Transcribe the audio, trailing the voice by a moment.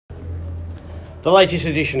The latest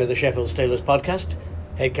edition of the Sheffield Steelers podcast.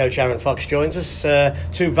 Head coach Aaron Fox joins us.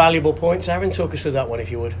 Two valuable points. Aaron, talk us through that one if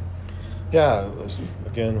you would. Yeah,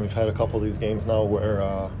 again, we've had a couple of these games now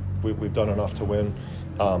where we've done enough to win.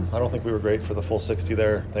 I don't think we were great for the full 60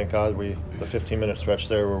 there. Thank God the 15-minute stretch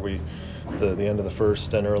there where the end of the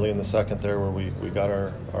first and early in the second there where we got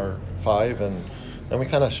our 5, and then we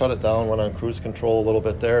kind of shut it down, went on cruise control a little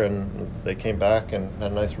bit there, and they came back and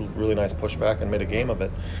had a really nice pushback and made a game of it.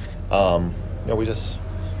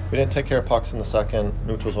 We didn't take care of pucks in the second.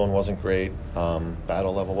 Neutral zone wasn't great.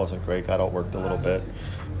 Battle level wasn't great. Got outworked a little bit.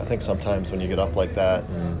 I think sometimes when you get up like that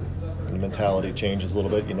and the mentality changes a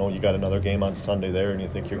little bit, you got another game on Sunday there and you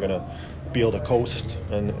think you're going to be able to coast.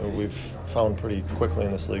 And we've found pretty quickly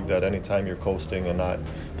in this league that anytime you're coasting and not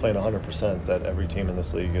playing 100%, that every team in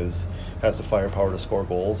this league has the firepower to score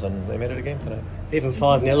goals, and they made it a game tonight. Even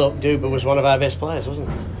 5-0 up, Duba was one of our best players, wasn't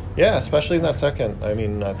he? Yeah, especially in that second. I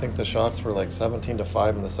mean, I think the shots were like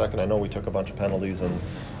 17-5 in the second. I know we took a bunch of penalties and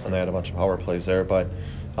they had a bunch of power plays there, but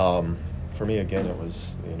for me, again, it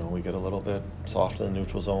was, we get a little bit soft in the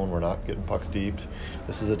neutral zone. We're not getting pucks deep.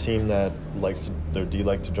 This is a team that their D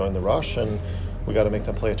like to join the rush, and we got to make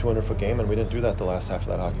them play a 200-foot game, and we didn't do that the last half of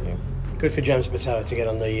that hockey game. Good for James Batoa to get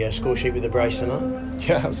on the score sheet with the brace tonight.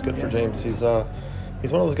 Yeah, it was good for James. He's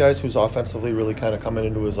one of those guys who's offensively really kind of coming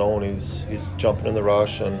into his own. He's jumping in the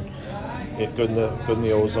rush and good in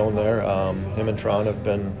the O zone there. Him and Tron have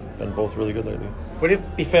been both really good lately. Would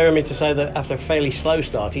it be fair of me to say that after a fairly slow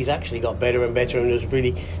start, he's actually got better and better and has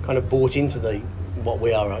really kind of bought into what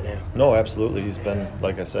we are right now? No, absolutely. He's been,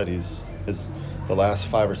 like I said, the last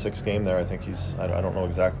 5 or 6 game there. I think I don't know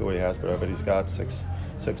exactly what he has, but I bet he's got six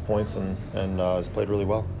points and has played really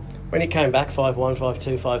well. When he came back 5-1,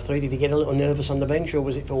 5-2, 5-3, did he get a little nervous on the bench, or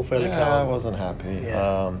was it all fairly calm? I wasn't happy.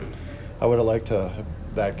 Yeah. I would have liked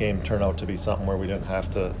that game turn out to be something where we didn't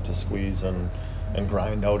have to squeeze and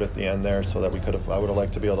grind out at the end there, so that I would have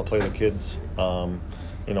liked to be able to play the kids.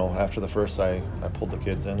 After the first, I pulled the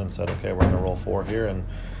kids in and said, okay, we're going to roll 4 here, and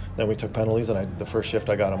then we took penalties, and the first shift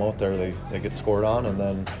I got them out there, they get scored on, and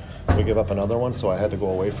then we give up another one, so I had to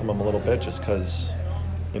go away from them a little bit just because,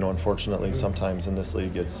 unfortunately, sometimes in this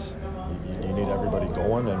league you need everybody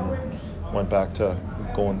going, and went back to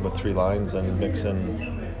going with 3 lines and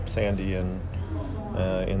mixing Sandy and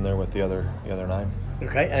in there with the other 9.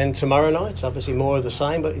 Okay, and tomorrow night, it's obviously more of the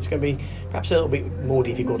same, but it's going to be perhaps a little bit more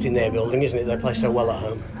difficult in their building, isn't it? They play so well at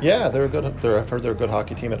home. Yeah, I've heard they're a good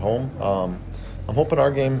hockey team at home. I'm hoping our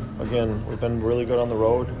game, again, we've been really good on the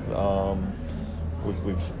road.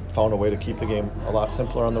 We've found a way to keep the game a lot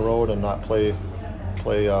simpler on the road and not play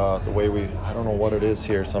the way I don't know what it is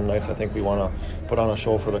here. Some nights I think we want to put on a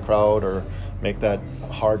show for the crowd or make that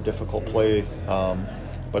hard, difficult play.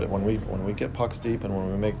 But when we get pucks deep and when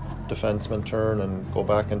we make defensemen turn and go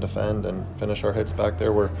back and defend and finish our hits back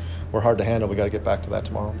there, we're hard to handle. We got to get back to that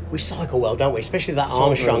tomorrow. We cycle well, don't we? Especially that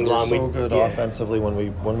Armstrong line. So good offensively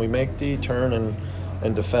when we make D turn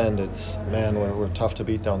and defend. It's we're tough to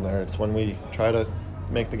beat down there. It's when we try to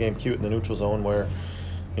make the game cute in the neutral zone where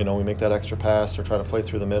we make that extra pass or try to play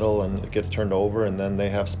through the middle and it gets turned over, and then they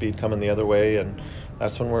have speed coming the other way, and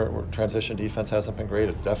that's when we're transition defense hasn't been great.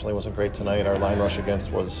 It definitely wasn't great tonight. Our line rush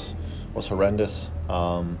against was horrendous.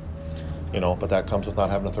 But that comes with not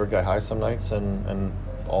having a third guy high some nights and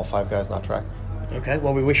all 5 guys not tracking. Okay,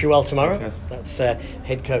 well, we wish you well tomorrow. Thanks, guys. That's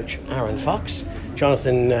head coach Aaron Fox.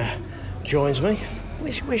 Jonathan joins me.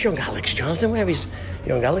 Where's young Alex, Jonathan? Where is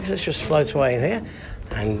young Alex? Let's just float away in here.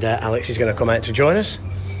 And Alex is going to come out to join us.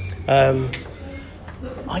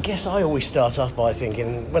 I guess I always start off by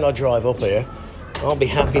thinking, when I drive up here, I'll be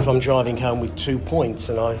happy if I'm driving home with 2 points,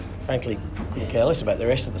 and I frankly couldn't care less about the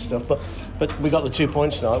rest of the stuff. But we got the 2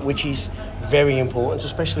 points tonight, which is very important,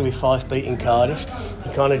 especially with Fife beating Cardiff.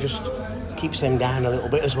 It kind of just keeps them down a little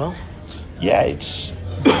bit as well. Yeah, it's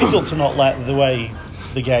difficult to not let the way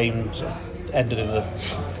the game ended in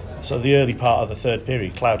the early part of the third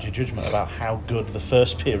period cloud your judgment about how good the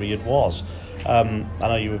first period was. I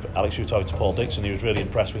know Alex, you were talking to Paul Dixon. He was really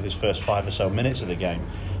impressed with his first 5 or so minutes of the game.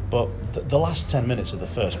 But the last 10 minutes of the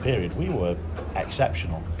first period, we were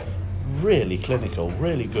exceptional. Really clinical,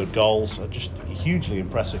 really good goals, just a hugely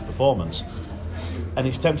impressive performance. And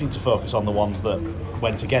it's tempting to focus on the ones that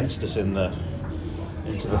went against us into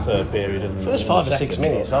the third period. And first 5 or 6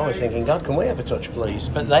 minutes, I was thinking, God, can we have a touch, please?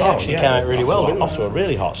 But they actually came out really well, didn't they? Off to a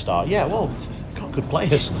really hot start. Yeah, well, got good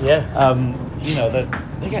players. Yeah.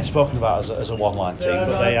 They get spoken about as a one-line team,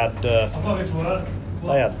 but they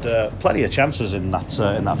had plenty of chances in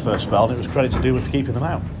that first spell, and it was credit to Duba for keeping them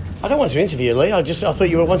out. I don't want to interview you, Lee. I thought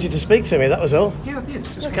you wanted to speak to me, that was all. Yeah, I did.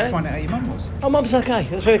 Just want to find out how your mum was. Oh, Mum's okay.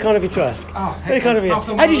 That's very kind of you to ask. Oh, very kind of you.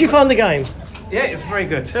 How did you find the game? Yeah, it was very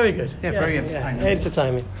good. Very good. Yeah, very entertaining.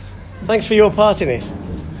 Entertaining. Thanks for your part in it.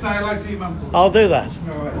 Say hello to your mum for me. I'll do that.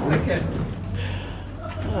 All right, take care.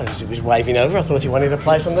 Oh, he was waving over. I thought he wanted a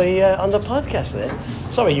place on the podcast there.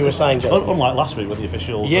 Sorry, you were saying, John. Unlike last week with the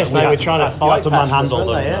officials. Yes, they were trying to fight we had to past us, manhandle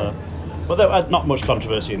weren't them. they, But there was not much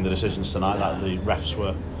controversy in the decisions tonight. That the refs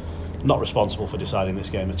were not responsible for deciding this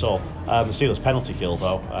game at all. The Steelers' penalty kill,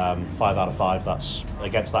 though, 5 out of 5. That's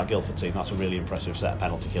against that Guildford team. That's a really impressive set of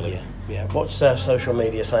penalty killing. Yeah. What's social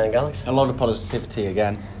media saying, Alex? A lot of positivity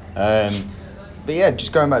again. But yeah,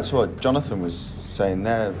 just going back to what Jonathan was saying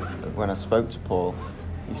there, when I spoke to Paul,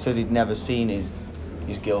 he said he'd never seen his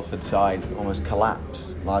Guildford side almost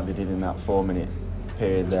collapse like they did in that 4-minute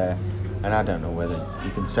period there. And I don't know whether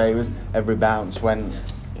you can say it was every bounce went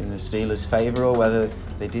in the Steelers' favour or whether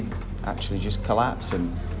they did actually just collapse.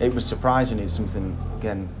 And it was surprising. It's something,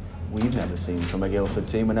 again, we've never seen from a Guildford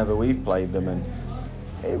team whenever we've played them. And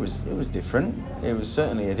it was different. It was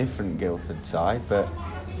certainly a different Guildford side. But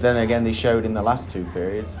then again, they showed in the last 2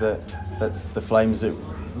 periods that that's the Flames that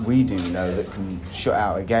we do know that can shut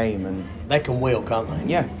out a game. And they can wheel, can't they?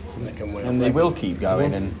 Yeah. They can wheel. And they will keep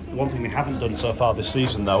going. One thing they haven't done so far this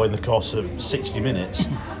season, though, in the course of 60 minutes,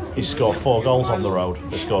 is score 4 goals on the road.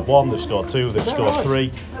 They've scored 1, they've scored 2, they've scored right?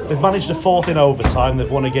 3. They've managed a 4th in overtime.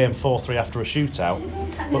 They've won a game 4-3 after a shootout.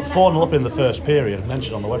 But 4-0 up in the first period, I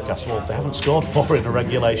mentioned on the webcast, well, they haven't scored 4 in a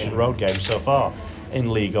regulation road game so far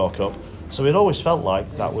in League or Cup. So it always felt like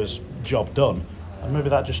that was job done. And maybe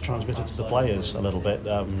that just transmitted to the players a little bit.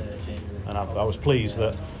 And I was pleased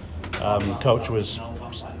that coach was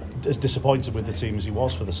as disappointed with the team as he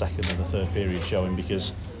was for the second and the third period showing,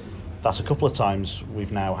 because that's a couple of times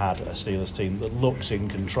we've now had a Steelers team that looks in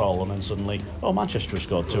control and then suddenly, Manchester has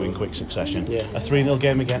scored 2 in quick succession. Yeah. A 3-0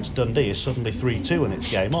 game against Dundee is suddenly 3-2 and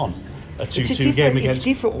it's game on. A 2-2 game against... It's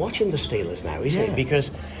different watching the Steelers now, isn't it?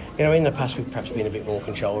 Because, in the past we've perhaps been a bit more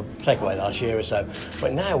controlled, take away last year or so,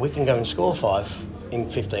 but now we can go and score 5 in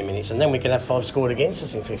 15 minutes and then we can have 5 scored against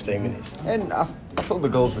us in 15 minutes. And I thought the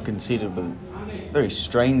goals were conceded with very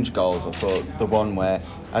strange goals. I thought the one where,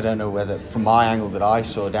 I don't know whether, from my angle that I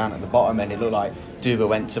saw down at the bottom end, it looked like Duba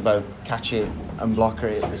went to both catch it and block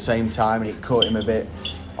it at the same time and it caught him a bit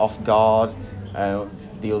off guard.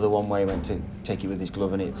 The other one where he went to take it with his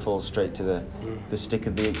glove and it falls straight to the stick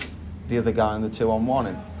of the other guy on the 2-on-1.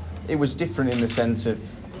 And it was different in the sense of,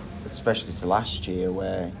 especially to last year,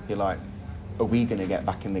 where you're like, are we going to get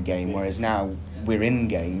back in the game? Whereas now we're in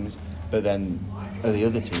games, but then are the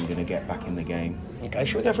other team going to get back in the game? Okay,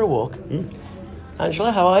 shall we go for a walk?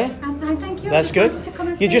 Angela, how are you? I'm fine, thank you. That's good.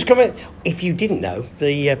 You see. just come in. If you didn't know,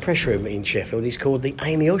 the press room in Sheffield is called the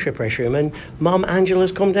Amy Usher press room, and Mum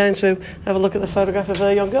Angela's come down to have a look at the photograph of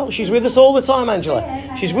her young girl. She's with us all the time, Angela.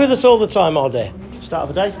 Yeah. She's with us all the time, all day. Start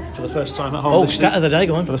of the day for the first time at home. Start of the day,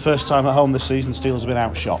 go on. For the first time at home this season, Steelers have been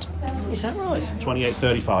outshot. Is that right?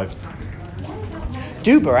 28-35.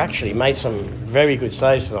 Duba actually made some very good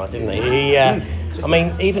saves tonight, didn't he?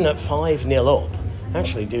 Even at 5-0 up,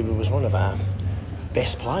 actually Duba was one of our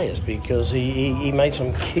best players because he made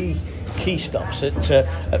some key stops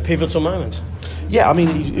at pivotal moments. Yeah,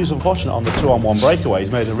 he was unfortunate on the 2-on-1 breakaway.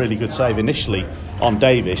 He's made a really good save initially on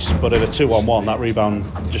Davis, but at a 2-on-1 that rebound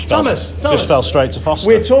just fell straight to Foster.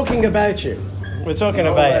 We're talking about you. We're talking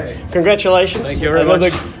about it. Congratulations. Thank you very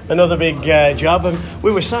much. Another big job. And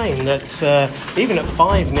we were saying that even at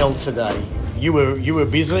 5-0 today, you were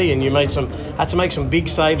busy and you had to make some big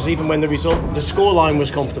saves even when the scoreline was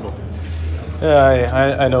comfortable.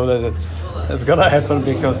 Yeah, I know that it's gonna happen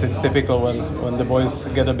because it's typical when the boys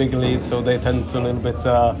get a big lead, so they tend to a little bit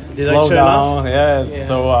slow down. Yeah.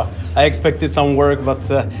 So I expected some work,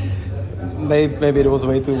 but maybe it was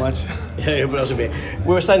way too much. Yeah, it was a bit.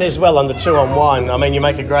 We were saying as well on the 2-on-1. You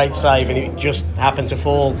make a great save, and it just happened to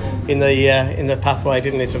fall in the pathway,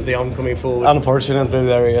 didn't it, of the oncoming forward? Unfortunately,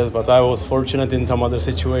 there is, but I was fortunate in some other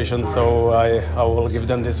situations, so I will give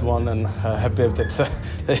them this one, and happy that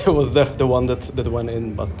it was the one that went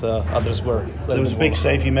in, but others were. There was a big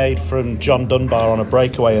save he made from John Dunbar on a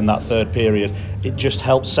breakaway in that third period. It just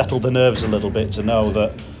helped settle the nerves a little bit to know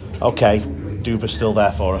that, okay, Duba's still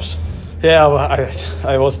there for us. Yeah,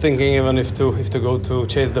 I was thinking even if to go to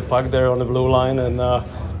chase the puck there on the blue line, and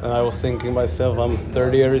I was thinking myself, I'm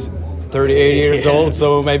 38 years old,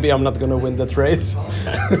 so maybe I'm not gonna win that race.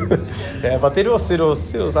 Yeah, but it was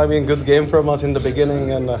good game from us in the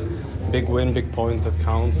beginning, and big win, big points that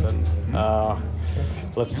counts, and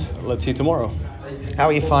let's see tomorrow. How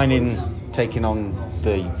are you finding taking on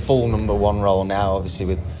the full number 1 role now? Obviously,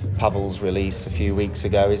 with Pavel's release a few weeks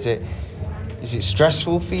ago, is it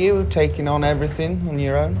stressful for you taking on everything on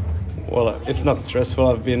your own? Well, it's not stressful.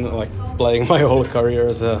 I've been like playing my whole career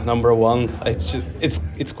as a number one.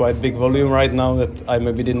 It's quite big volume right now that I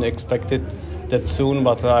maybe didn't expect it that soon,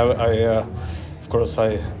 but of course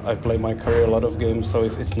I play my career a lot of games, so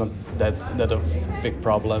it's not that of big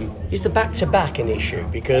problem. Is the back-to-back an issue?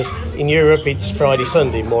 Because in Europe it's Friday,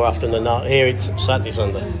 Sunday more often than not. Here it's Saturday,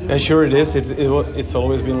 Sunday. Yeah, sure it is. It's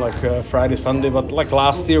always been like Friday, Sunday, but like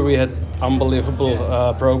last year we had unbelievable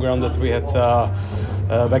program that we had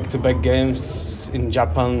back-to-back games in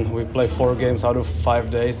Japan. We play 4 games out of 5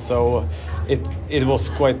 days, so it was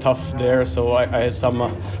quite tough there. So I had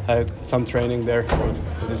some training there for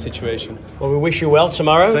this situation. Well, we wish you well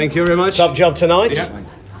tomorrow. Thank you very much. Top job tonight. Yeah.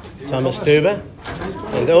 Thomas Duba.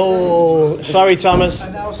 And sorry Thomas,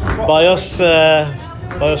 by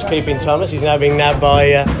us keeping Thomas. He's now being nabbed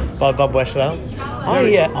by Bob Westlow.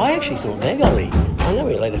 I actually thought their goalie, I know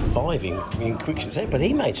he laid a 5 in quick succession, but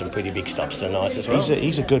he made some pretty big stops tonight as well.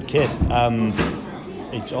 He's a good kid.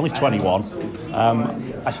 He's only 21.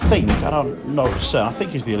 I think, I don't know for certain, I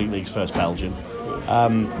think he's the Elite League's first Belgian.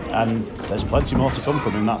 And there's plenty more to come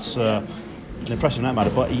from him. That's an impressive net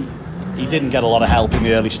matter. But he didn't get a lot of help in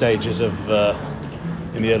the early stages of the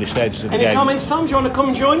game. Any comments, Tom? Do you want to come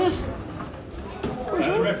and join us?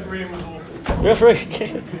 Refereeing was awful.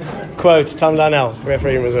 Referee. Quote, Tom Darnell,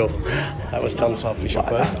 refereeing was awful. That was Tom's official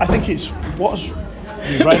quote. I think it's what's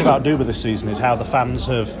been great about Duba this season is how the fans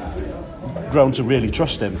have grown to really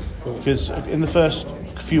trust him. Because in the first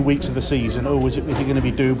few weeks of the season, is it going to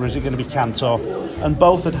be Duba, is it going to be Cantor? And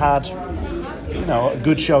both had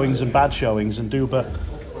good showings and bad showings. And Duba,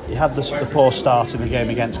 he had the poor start in the game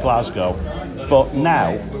against Glasgow. But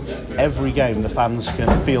now, every game, the fans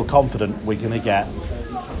can feel confident we're going to get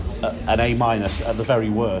an A- at the very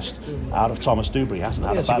worst out of Thomas Duba. He hasn't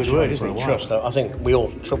had a bad That's a good word, showing for a isn't it? while. Trust. I think we all,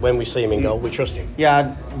 when we see him in goal, we trust him.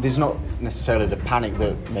 Yeah, there's not necessarily the panic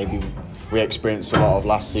that maybe we experienced a lot of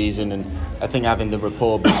last season, and I think having the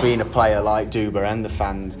rapport between a player like Duba and the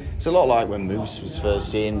fans, it's a lot like when Moose was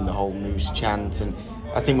first in, the whole Moose chant, and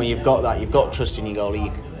I think when you've got that, you've got trust in your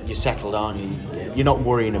goalie, you're settled, aren't you? You're not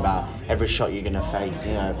worrying about every shot you're going to face.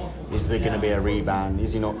 Is there going to be a rebound?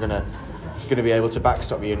 Is he not going to be able to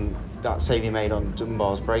backstop you? And that save he made on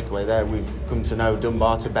Dunbar's breakaway there, we've come to know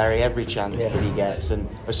Dunbar to bury every chance that he gets, and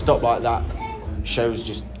a stop like that shows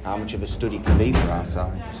just how much of a stud he can be for our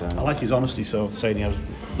side. So I like his honesty, so saying he has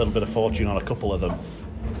a little bit of fortune on a couple of them.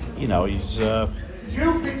 He's not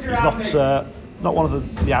one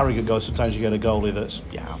of the arrogant goals. Sometimes you get a goalie that's,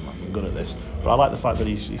 I'm good at this. But I like the fact that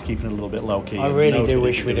he's keeping it a little bit low key. I really do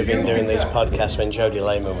wish we'd have been doing these podcasts when Jody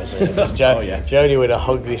Lehman was in it. Jody would have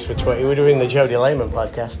hugged this for 20. It would have been the Jody Lehman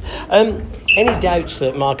podcast. Any doubts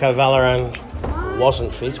that Marco Vallerand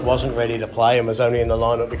wasn't fit, wasn't ready to play, and was only in the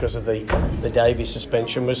lineup because of the Davies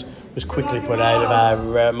suspension was quickly put out of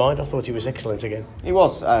our mind? I thought he was excellent again. he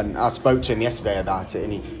was, and I spoke to him yesterday about it,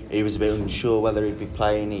 and he was a bit unsure whether he'd be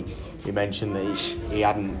playing. He mentioned that he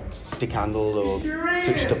hadn't stick handled or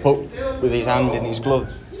touched a puck with his hand in his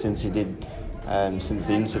glove since he did since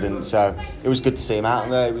the incident. So it was good to see him out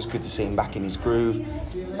there. It was good to see him back in his groove.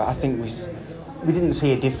 But I think we didn't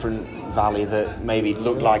see a different Valley that maybe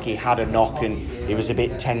looked like he had a knock and he was a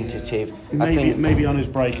bit tentative. Maybe on his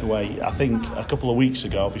breakaway, I think a couple of weeks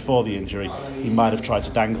ago, before the injury, he might have tried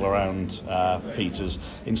to dangle around Peters.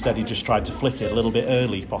 Instead, he just tried to flick it a little bit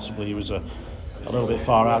early. Possibly he was a little bit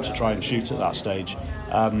far out to try and shoot at that stage.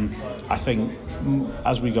 I think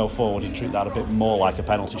as we go forward, he'd treat that a bit more like a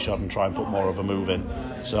penalty shot and try and put more of a move in.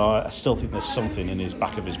 So I still think there's something in his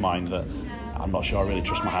back of his mind that I'm not sure I really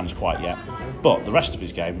trust my hands quite yet. But the rest of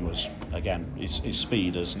his game was, again, his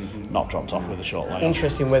speed has not dropped off with a short layup.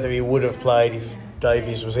 Interesting whether he would have played if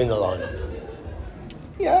Davies was in the lineup.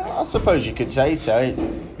 Yeah, I suppose you could say so.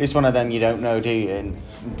 It's one of them you don't know, do you,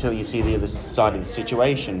 until you see the other side of the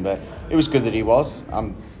situation. But it was good that he was.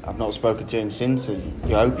 I've not spoken to him since, and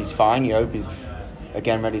you hope he's fine. You hope he's,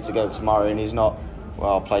 again, ready to go tomorrow, and he's not,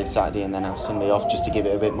 I'll play Saturday and then have Sunday off just to give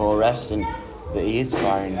it a bit more rest, and that he is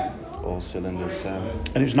firing all cylinders. So.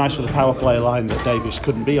 And it was nice for the power play line that Davies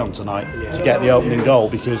couldn't be on tonight to get the opening goal,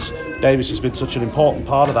 because Davies has been such an important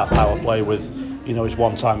part of that power play with his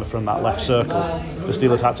one-timer from that left circle. The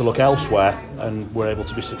Steelers had to look elsewhere and were able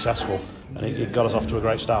to be successful, and it got us off to a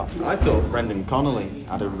great start. I thought Brendan Connolly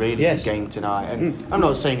had a really good game tonight, and I'm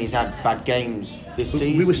not saying he's had bad games this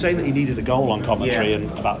season. We were saying that he needed a goal on commentary,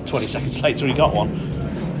 and about 20 seconds later he got one.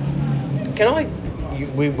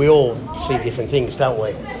 We all see different things, don't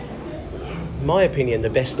we? my opinion, the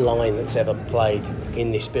best line that's ever played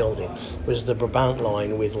in this building was the Brabant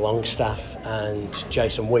line with Longstaff and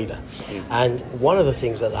Jason Weaver. And one of the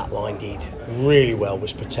things that line did really well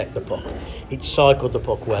was protect the puck. It cycled the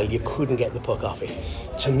puck well. You couldn't get the puck off it.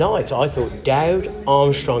 Tonight, I thought Dowd,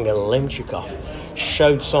 Armstrong and Lemchukov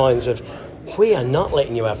showed signs of, we are not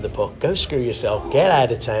letting you have the puck. Go screw yourself. Get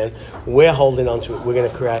out of town. We're holding on to it. We're going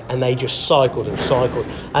to create. And they just cycled and cycled.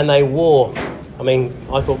 And they wore. I mean,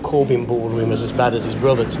 I thought Corbin Baldwin was as bad as his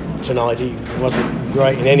brother tonight. He wasn't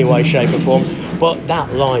great in any way, shape or form. But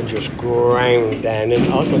that line just ground down.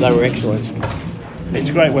 And I thought they were excellent. It's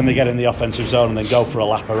great when they get in the offensive zone and then go for a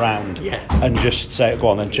lap around and just say, go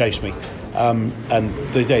on then, chase me. And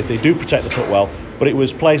they do protect the puck well. But it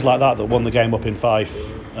was plays like that won the game up in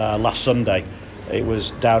Fife last Sunday. It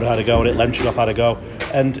was Dowd had a go at it, Lemchukov had a go,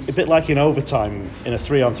 and a bit like in overtime in a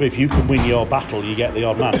 3-on-3, if you can win your battle, you get the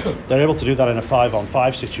odd man. They're able to do that in a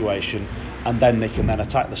 5-on-5 situation, and then they can then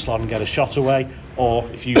attack the slot and get a shot away. Or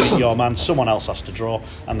if you beat your man, someone else has to draw,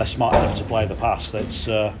 and they're smart enough to play the pass. It's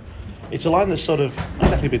a line that's sort of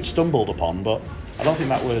exactly been stumbled upon, but I don't think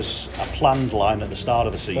that was a planned line at the start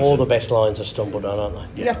of the season. All the best lines are stumbled on,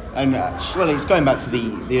 aren't they? Yeah, and well, it's going back to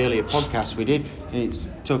the earlier podcast we did, and it's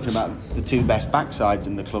talking about the two best backsides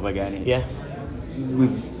in the club again.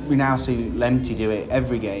 We now see Lemty do it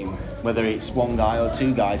every game, whether it's one guy or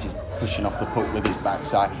two guys who's pushing off the puck with his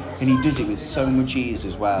backside, and he does it with so much ease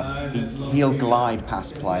as well. He'll glide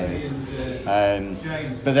past players,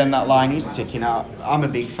 but then that line is ticking out. I'm a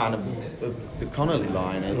big fan of the Connolly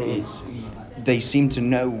line, and they seem to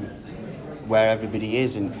know where everybody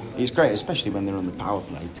is, and it's great, especially when they're on the power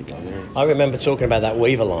play together. I remember talking about that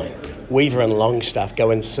Weaver line. Weaver and Longstaff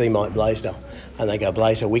go and see Mike Blaisdell, and they go,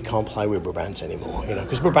 Blaisdell, we can't play with Brabant anymore,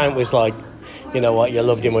 because Brabant was like, you know what, you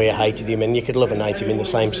loved him or you hated him, and you could love and hate him in the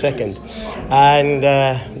same second. And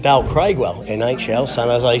Dale Craigwell, NHL, San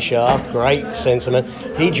Jose Shark, great sentiment.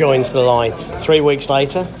 He joins the line. 3 weeks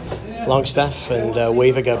later, Longstaff and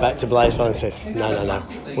Weaver go back to Blaisdell and said, no,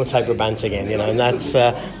 we'll take Brabant again, and that's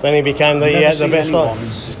then he became the best line.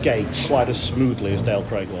 Skate quite as smoothly as Dale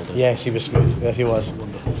Craigwell did. Yes, he was smooth. Yes, he was.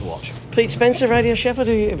 Wonderful to watch. Pete Spencer, Radio Sheffield.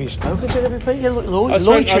 Have you spoken to him, Pete? You're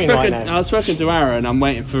loitering right now. I've spoken to Aaron. I'm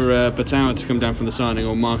waiting for Batawa to come down from the signing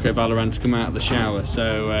or Marco Valorant to come out of the shower.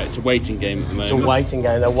 So it's a waiting game at the moment. It's a waiting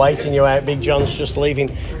game. They're waiting you out. Big John's just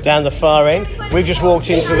leaving down the far end. We've just walked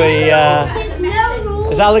into the...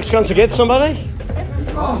 Has Alex gone to get somebody?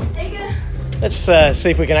 Let's see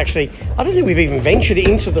if we can actually... I don't think we've even ventured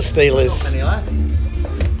into the Steelers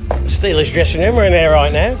dressing room. We're in there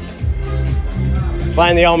right now.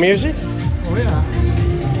 Playing the old music. Oh, yeah.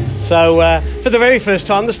 So, for the very first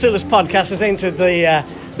time, the Steelers podcast has entered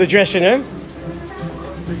the dressing room.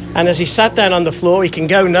 And as he sat down on the floor, he can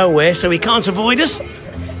go nowhere, so he can't avoid us.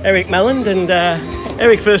 Eric Meland. And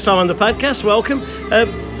Eric, first time on the podcast, welcome.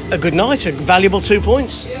 A good night, a valuable 2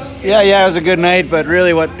 points. Yeah, it was a good night, but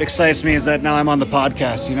really what excites me is that now I'm on the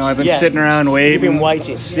podcast. I've been sitting around waiting. You've been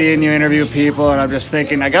waiting. Seeing you interview people, and I'm just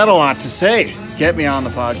thinking, I got a lot to say. Get me on the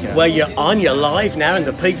podcast. Well, you're live now, and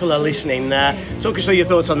the people are listening. Talk us through your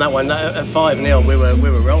thoughts on that one. At 5-0, we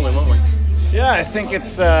were rolling, weren't we? Yeah, I think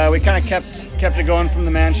it's we kind of kept it going from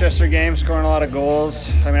the Manchester game, scoring a lot of goals.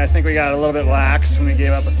 I think we got a little bit lax when we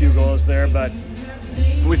gave up a few goals there, but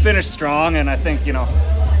we finished strong, and I think,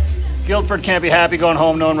 Guildford can't be happy going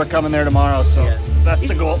home knowing we're coming there tomorrow, so that's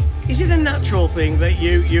the goal. Is it a natural thing that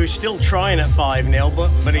you're still trying at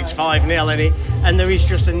 5-0, but it's 5-0 and there is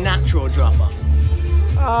just a natural drop-off?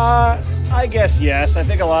 I guess yes. I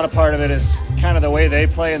think a lot of part of it is kind of the way they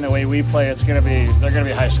play and the way we play. They're going to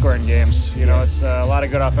be high-scoring games. It's a lot of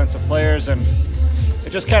good offensive players, and it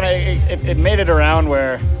just kind of it made it around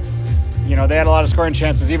where they had a lot of scoring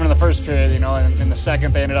chances even in the first period. And in the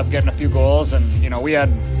second they ended up getting a few goals, and we had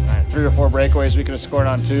 3 or 4 breakaways we could have scored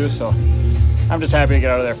on too. So I'm just happy to get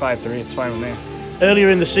out of there 5-3. It's fine with me. Earlier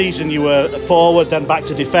in the season, you were forward, then back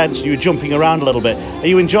to defence. You were jumping around a little bit. Are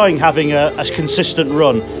you enjoying having a consistent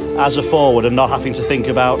run as a forward and not having to think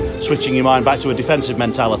about switching your mind back to a defensive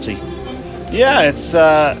mentality? Yeah, it's.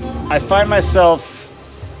 I find myself.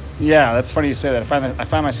 Yeah, that's funny you say that. I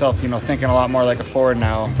find myself, thinking a lot more like a forward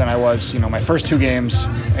now than I was, my first 2 games,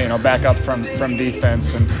 back up from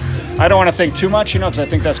defense. And I don't want to think too much, because I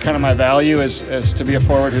think that's kind of my value is to be a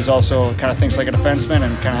forward who's also kind of thinks like a defenseman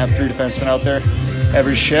and kind of have 3 defensemen out there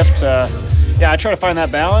every shift. I try to find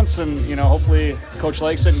that balance, and, hopefully Coach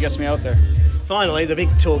likes it and gets me out there. Finally, the big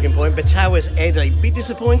talking point, Batawa's Ed, a bit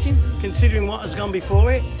disappointing considering what has gone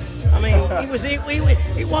before it.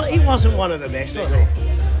 It wasn't one of the best, was it?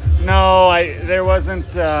 No, there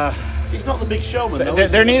wasn't. He's not the big showman, though.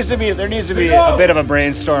 There needs to be a bit of a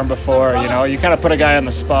brainstorm before, you know. You kind of put a guy on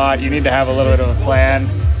the spot. You need to have a little bit of a plan.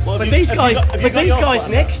 Well, but these guys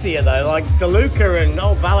next to you though, like DeLuca and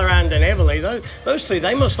old Valorant and Everly, those two,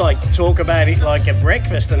 they must like talk about it like at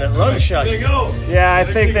breakfast and at lunch. Yeah, I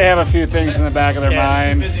think they have a few things in the back of their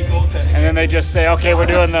mind, and then they just say, okay, we're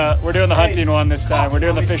doing the hunting one this time. We're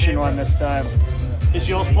doing the fishing one this time. Is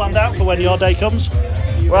yours planned out for when your day comes?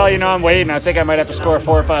 Well, you know, I'm waiting. I think I might have to score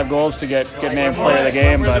 4 or 5 goals to get named player of the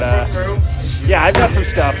game, but yeah, I've got some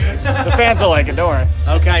stuff. The fans will like it, don't worry.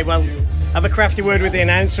 Okay, well, have a crafty word with the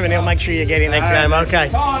announcer and he'll make sure you get it next time. Okay.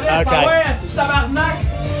 So,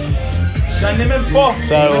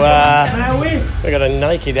 we've got a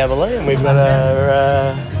naked Everly and we've got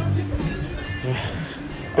a...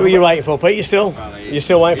 who are you waiting for, Pete? You're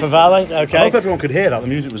still waiting for Valet? Okay. I hope everyone could hear that. The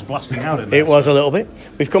music was blasting out in there. It was a little bit.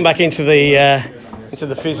 We've come back into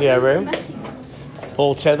the physio room.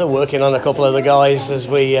 Paul Tether working on a couple of the guys as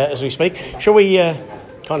we speak. Shall we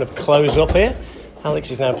kind of close up here?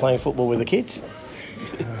 Alex is now playing football with the kids,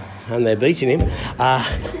 and they're beating him.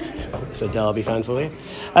 It's a Derby fan for you.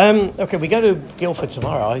 Okay, we go to Guildford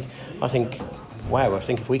tomorrow. I think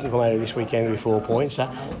if we can come out of this weekend with 4 points,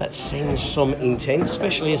 that sends some intent,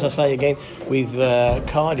 especially, as I say again, with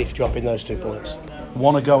Cardiff dropping those 2 points.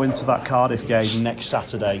 Want to go into that Cardiff game next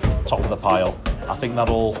Saturday, top of the pile. I think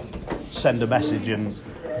that'll send a message and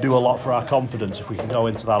do a lot for our confidence if we can go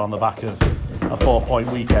into that on the back of a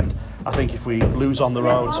 4-point weekend. I think if we lose on the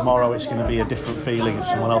road tomorrow, it's going to be a different feeling if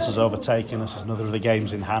someone else has overtaken us. There's another of the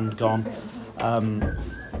games in hand gone.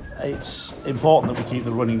 It's important that we keep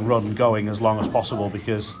the running run going as long as possible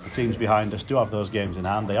because the teams behind us do have those games in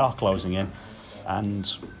hand. They are closing in.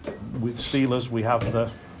 And with Steelers, we have the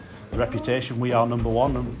reputation. We are number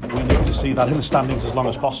one and we need to see that in the standings as long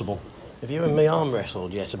as possible. Have you and me arm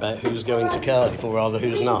wrestled yet about who's going to Cardiff or rather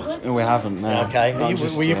who's not? We haven't, no. Okay.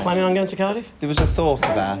 Were you planning on going to Cardiff? There was a thought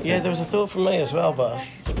about it. Yeah, there was a thought from me as well, but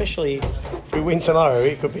especially if we win tomorrow,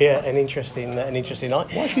 it could be an interesting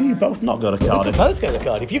night. Why can you both not go to Cardiff? We could both go to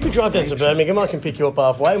Cardiff. You could drive down to Birmingham, I can pick you up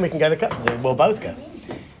halfway and we can go to Cardiff. We'll both go.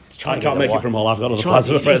 I can't make it from Hull. I've got other plans,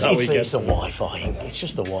 I'm afraid, that weekend. It's the Wi-Fi. It's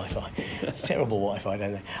just the Wi-Fi. It's terrible Wi-Fi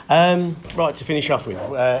down there. Right, to finish off with,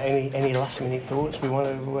 any last-minute thoughts we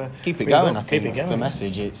want to... keep it going, I think that's the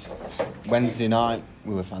message. It's Wednesday night,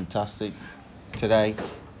 we were fantastic. Today,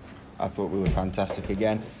 I thought we were fantastic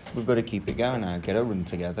again. We've got to keep it going now, get a run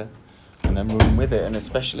together, and then run with it. And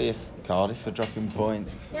especially if Cardiff are dropping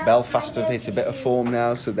points. Belfast have hit a bit of form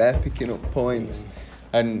now, so they're picking up points.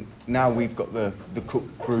 And now we've got the cup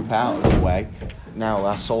group out of the way. Now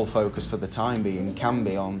our sole focus for the time being can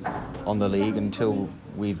be on the league until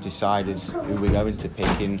we've decided who we're going to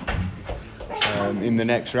pick in the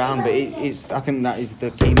next round. But I think that is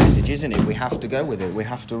the key message, isn't it? We have to go with it. We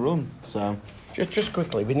have to run. So. Just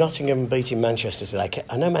quickly, with Nottingham beating Manchester today,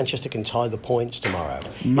 I know Manchester can tie the points tomorrow.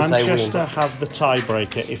 Manchester have the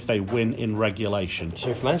tiebreaker if they win in regulation.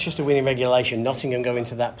 So if Manchester win in regulation, Nottingham go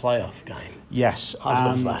into that playoff game? Yes.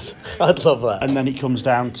 I'd love that. And then it comes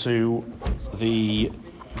down to the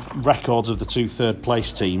records of the 2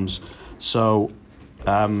 third-place teams. So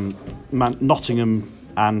Nottingham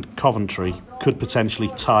and Coventry could potentially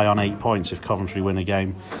tie on 8 points if Coventry win a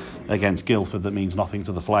game against Guildford that means nothing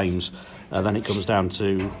to the Flames. Then it comes down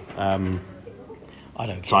to I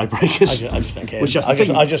don't care. Tiebreakers. I just don't care. Which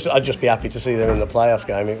I'd just be happy to see them in the playoff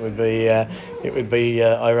game. It would be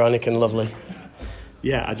ironic and lovely.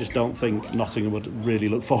 Yeah, I just don't think Nottingham would really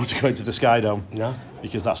look forward to going to the Sky Dome. No.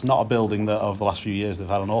 Because that's not a building that over the last few years they've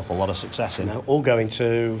had an awful lot of success in. No, all going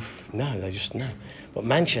to... No, they just... No. But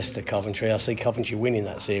Manchester, Coventry, I see Coventry winning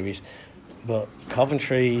that series. But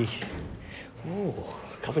Coventry... Ooh,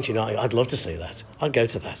 Coventry United, I'd love to see that. I'd go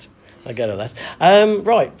to that.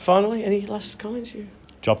 Right, finally, any last comments?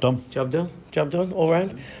 Job done. Job done, all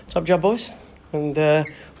round. Top job, boys. And,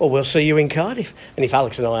 we'll see you in Cardiff. And if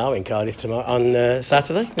Alex and I are in Cardiff tomorrow on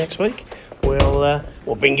Saturday next week, we'll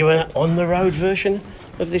bring you an on-the-road version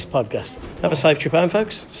of this podcast. Have a safe trip home,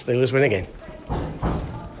 folks. Steelers win again.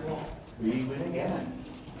 We win again.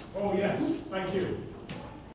 Oh, yes. Thank you.